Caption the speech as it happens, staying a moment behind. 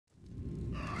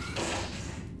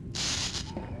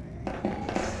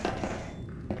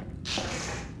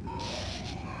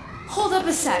up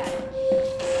a sec.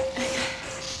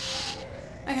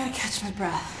 I gotta catch my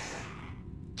breath.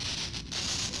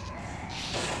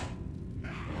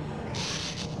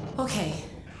 Okay.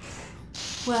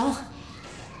 Well,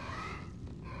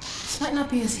 this might not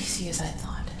be as easy as I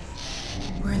thought.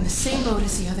 We're in the same boat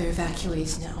as the other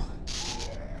evacuees now.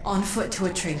 On foot to a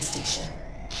train station.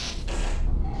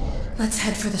 Let's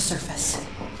head for the surface.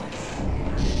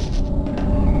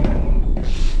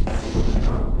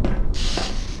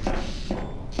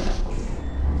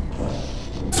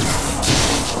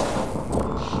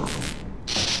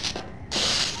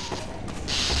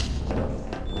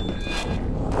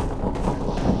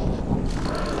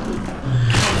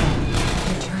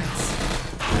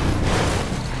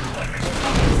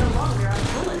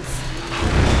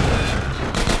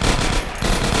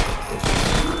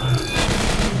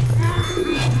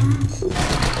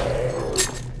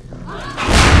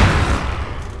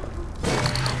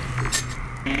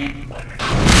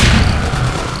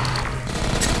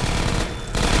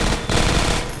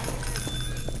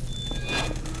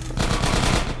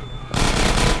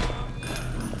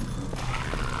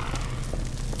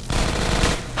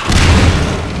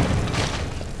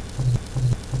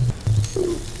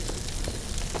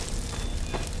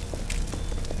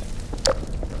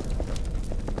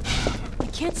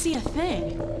 Can't see a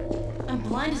thing. I'm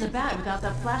blind as a bat without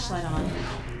that flashlight on. We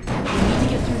need to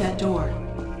get through that door.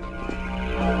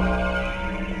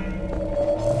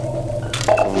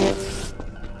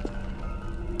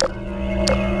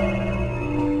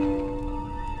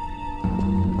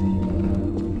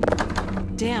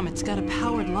 Damn, it's got a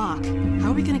powered lock.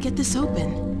 How are we gonna get this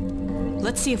open?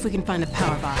 Let's see if we can find a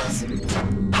power box.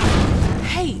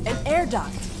 Hey, an air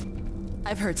duct!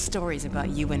 I've heard stories about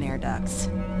you and air ducts.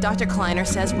 Dr. Kleiner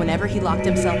says whenever he locked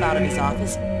himself out of his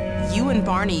office, you and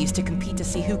Barney used to compete to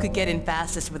see who could get in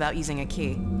fastest without using a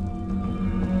key.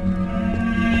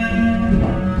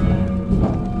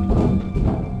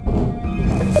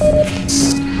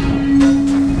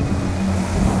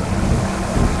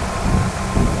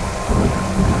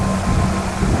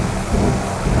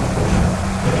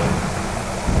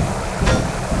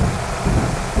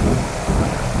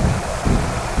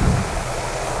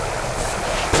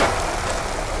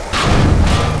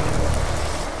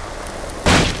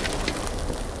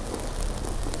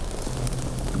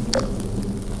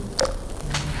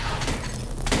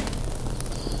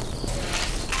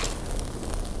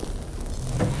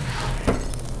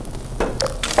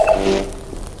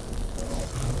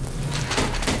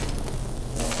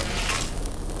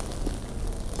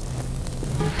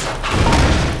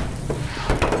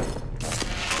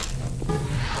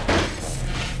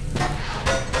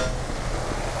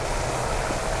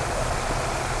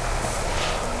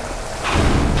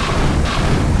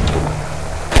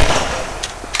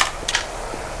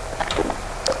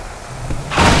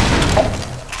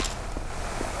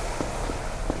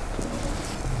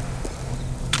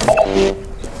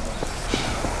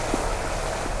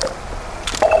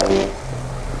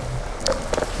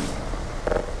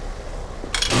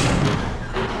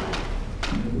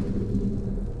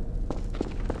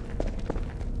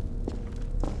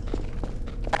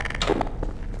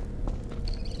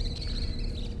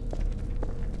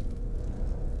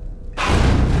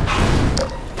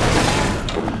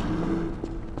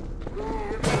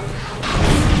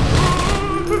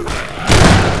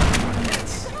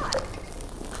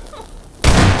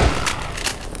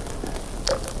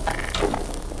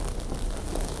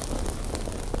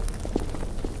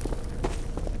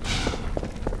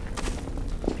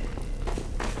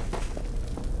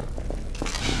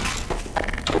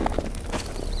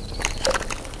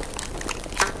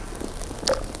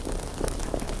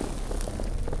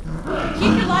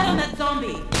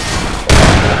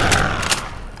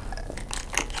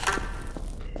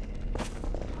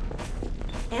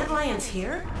 Antlions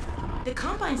here? The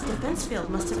Combine's defense field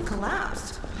must have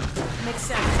collapsed. Makes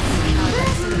sense.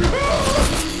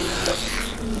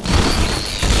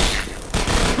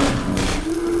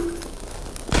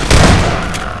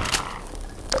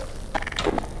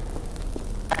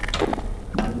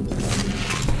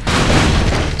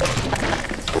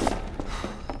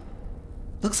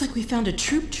 Looks like we found a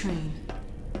troop train.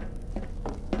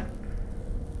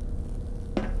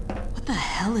 What the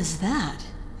hell is that?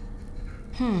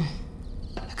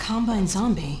 A Combine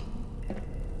zombie.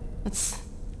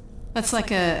 That's like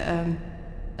a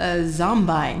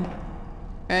zombine,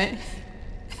 right?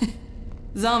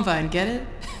 Zombine, get it?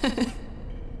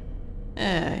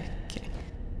 Okay.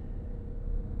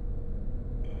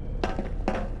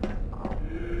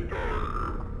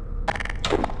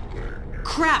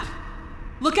 Crap!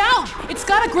 Look out! It's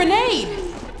got a grenade!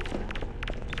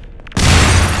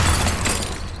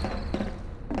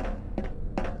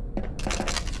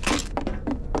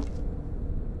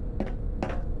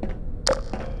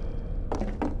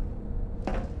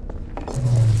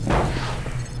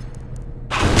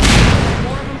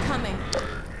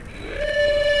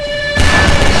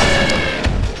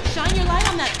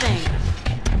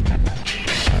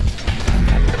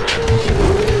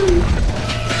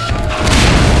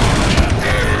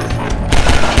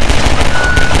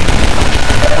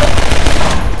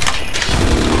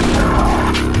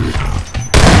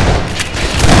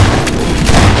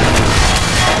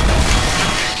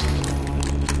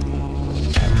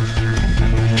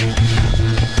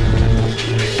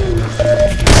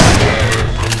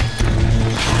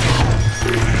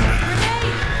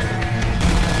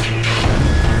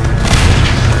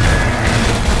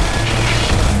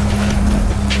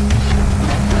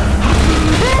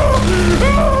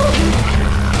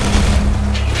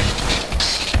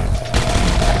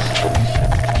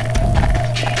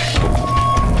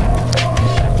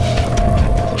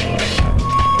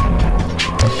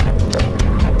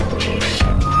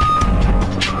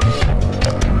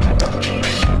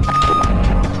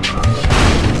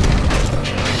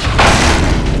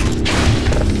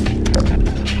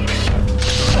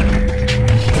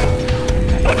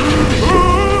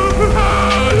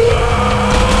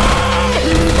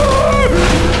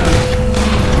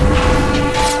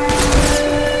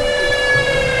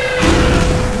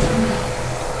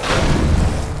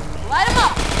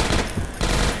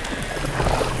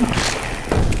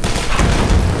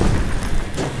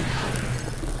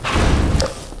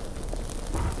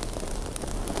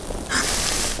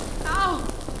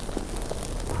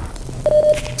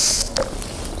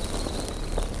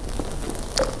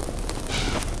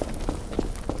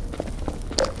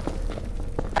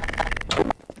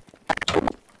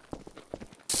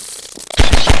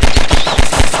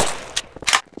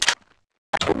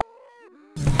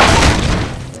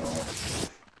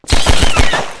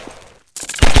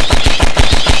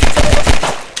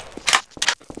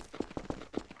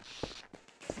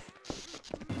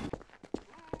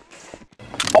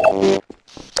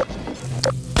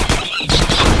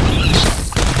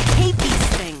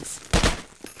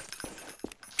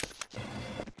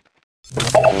 The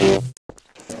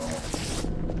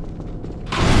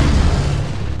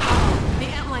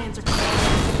antlions are coming.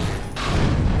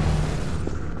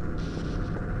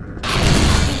 I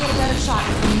can get a better shot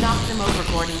if we knock them over,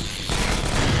 Gordon.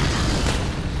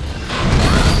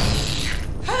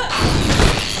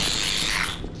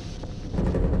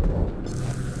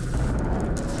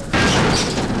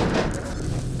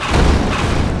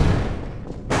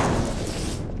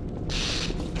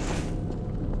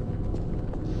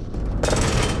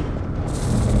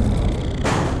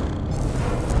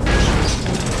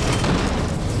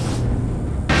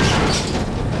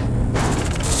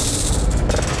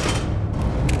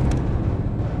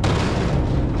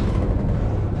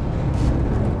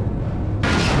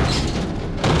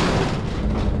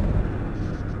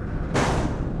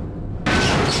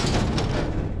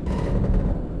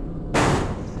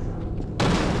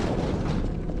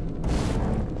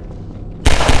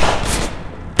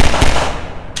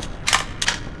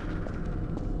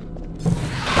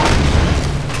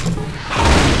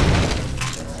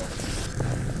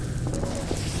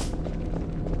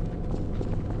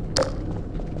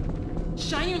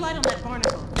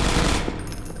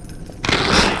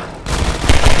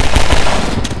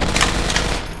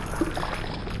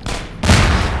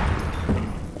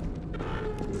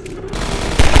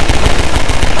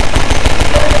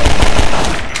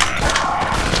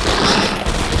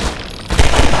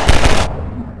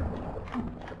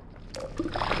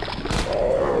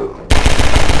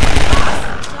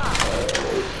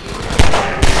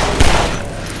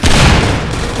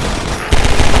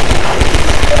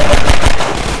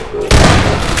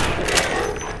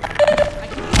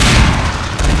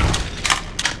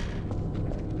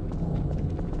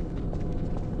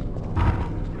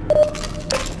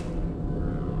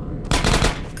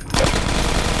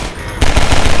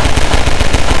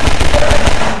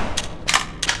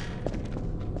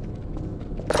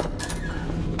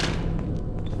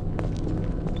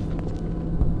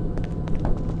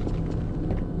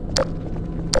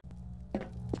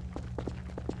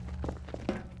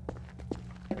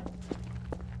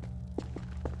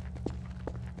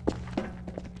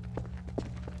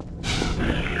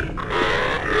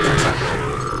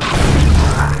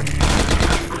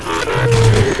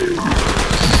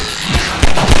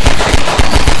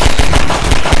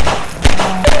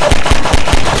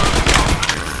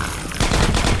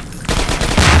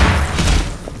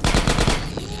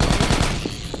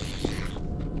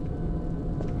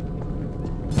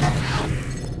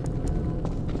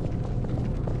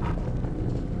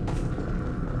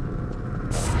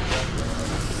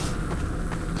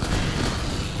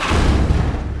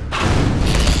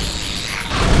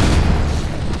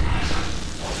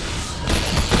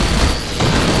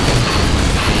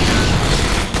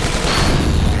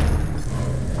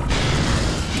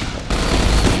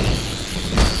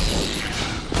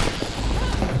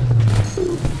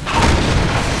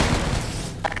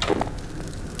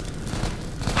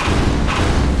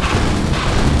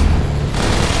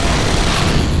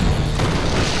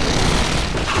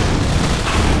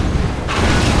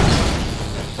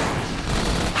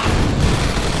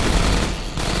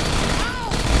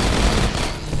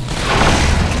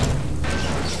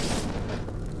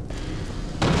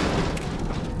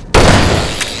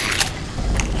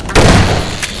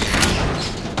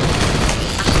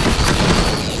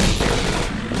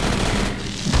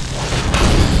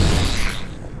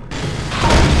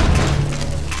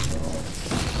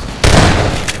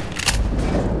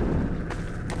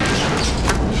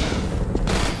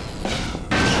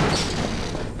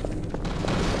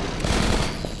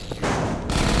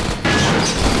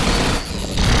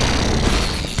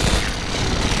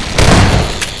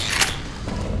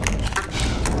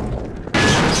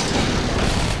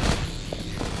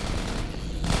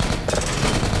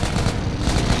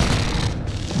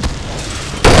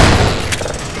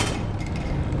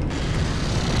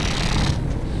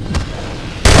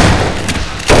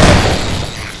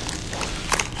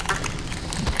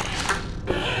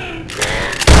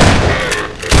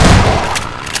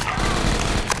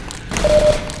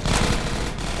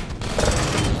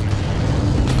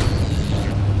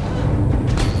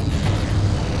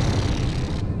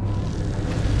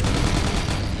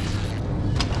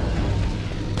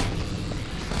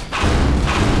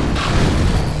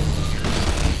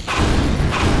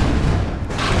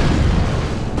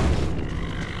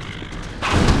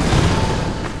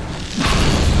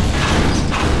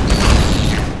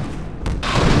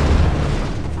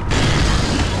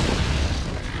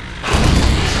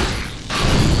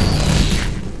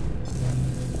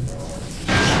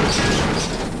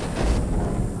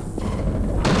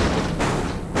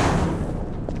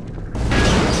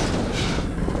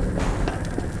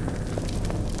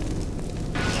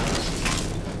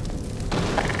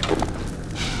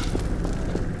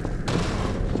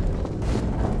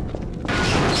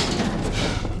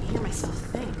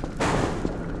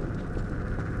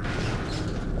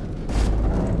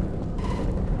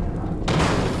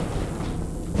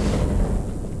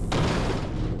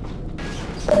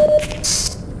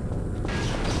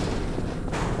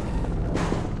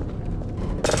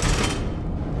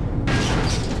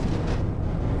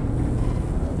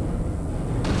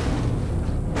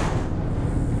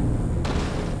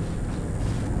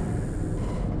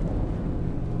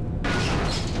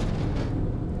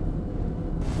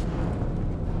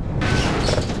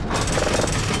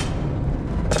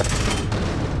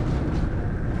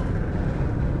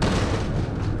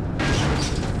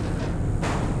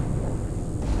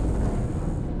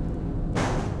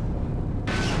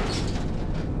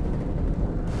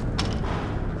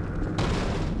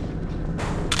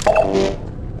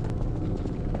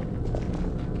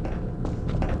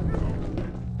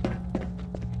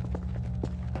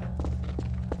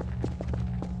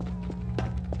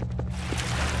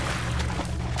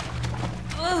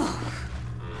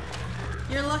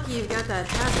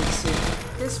 Hazard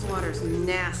suit. This water's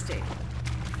nasty.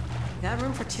 Got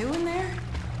room for two in there?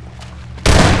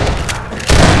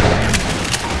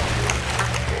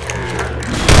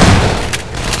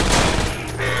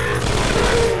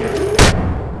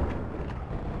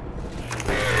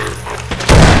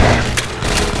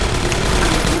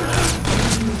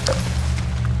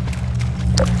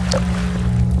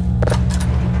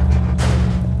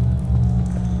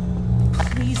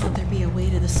 Please let there be a way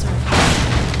to the surface.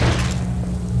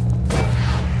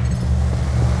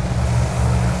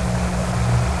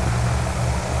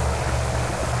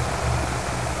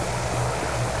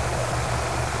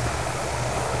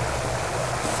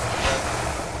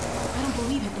 I don't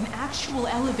believe it. An actual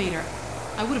elevator.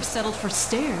 I would have settled for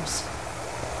stairs.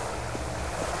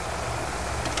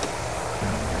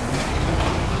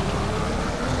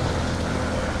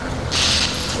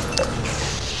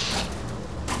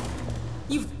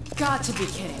 You've got to be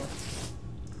kidding.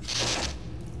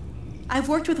 I've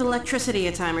worked with electricity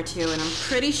a time or two, and I'm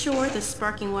pretty sure the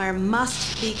sparking wire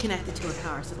must be connected to a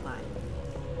power supply.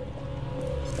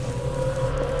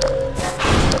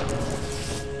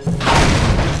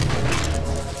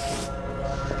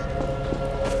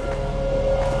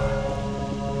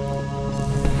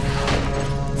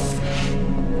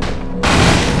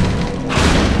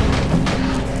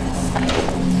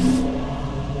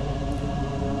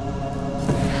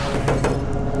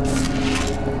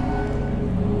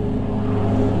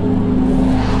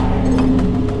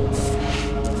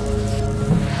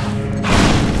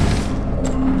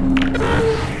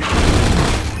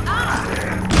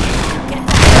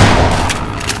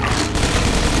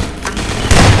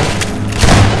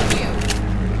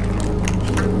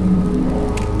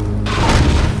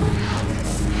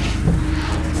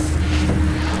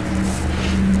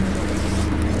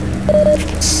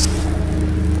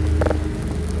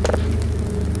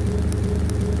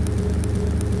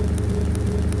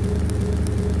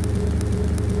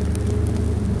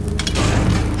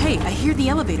 Hey, I hear the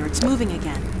elevator. It's moving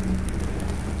again.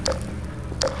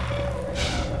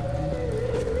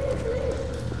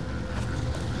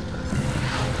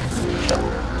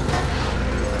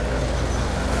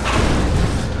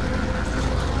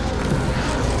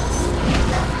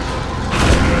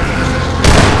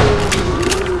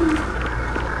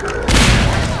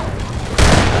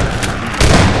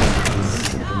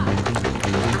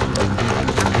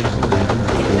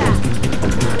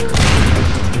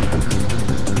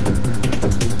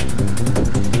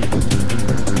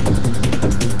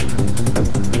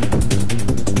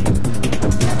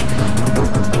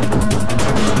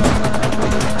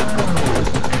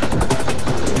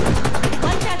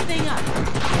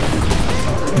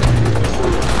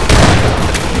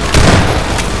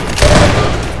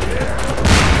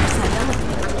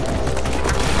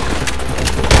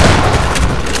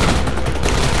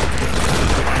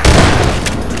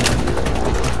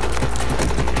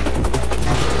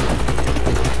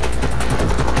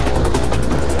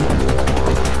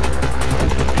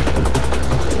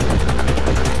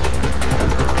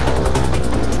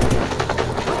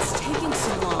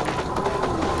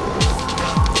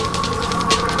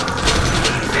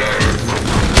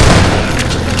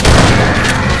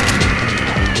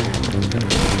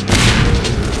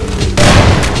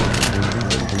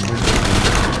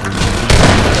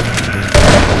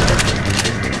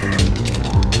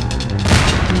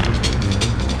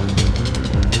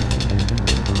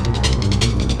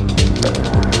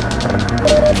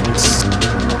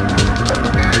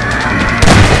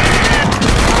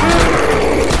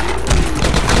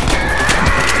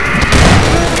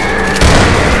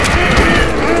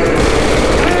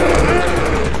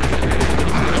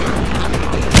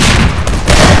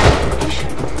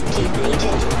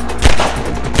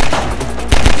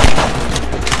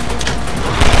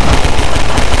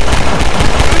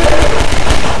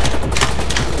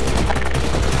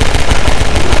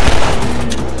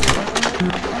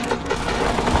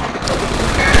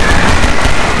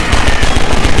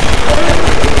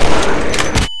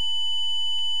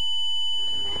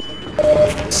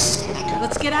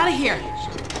 Let's get out of here.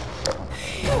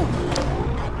 Phew.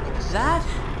 That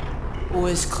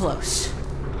was close.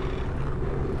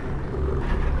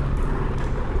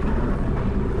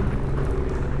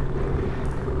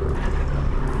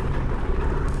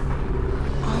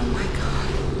 Oh my god.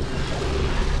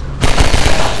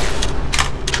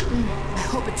 I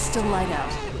hope it's still light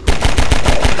out.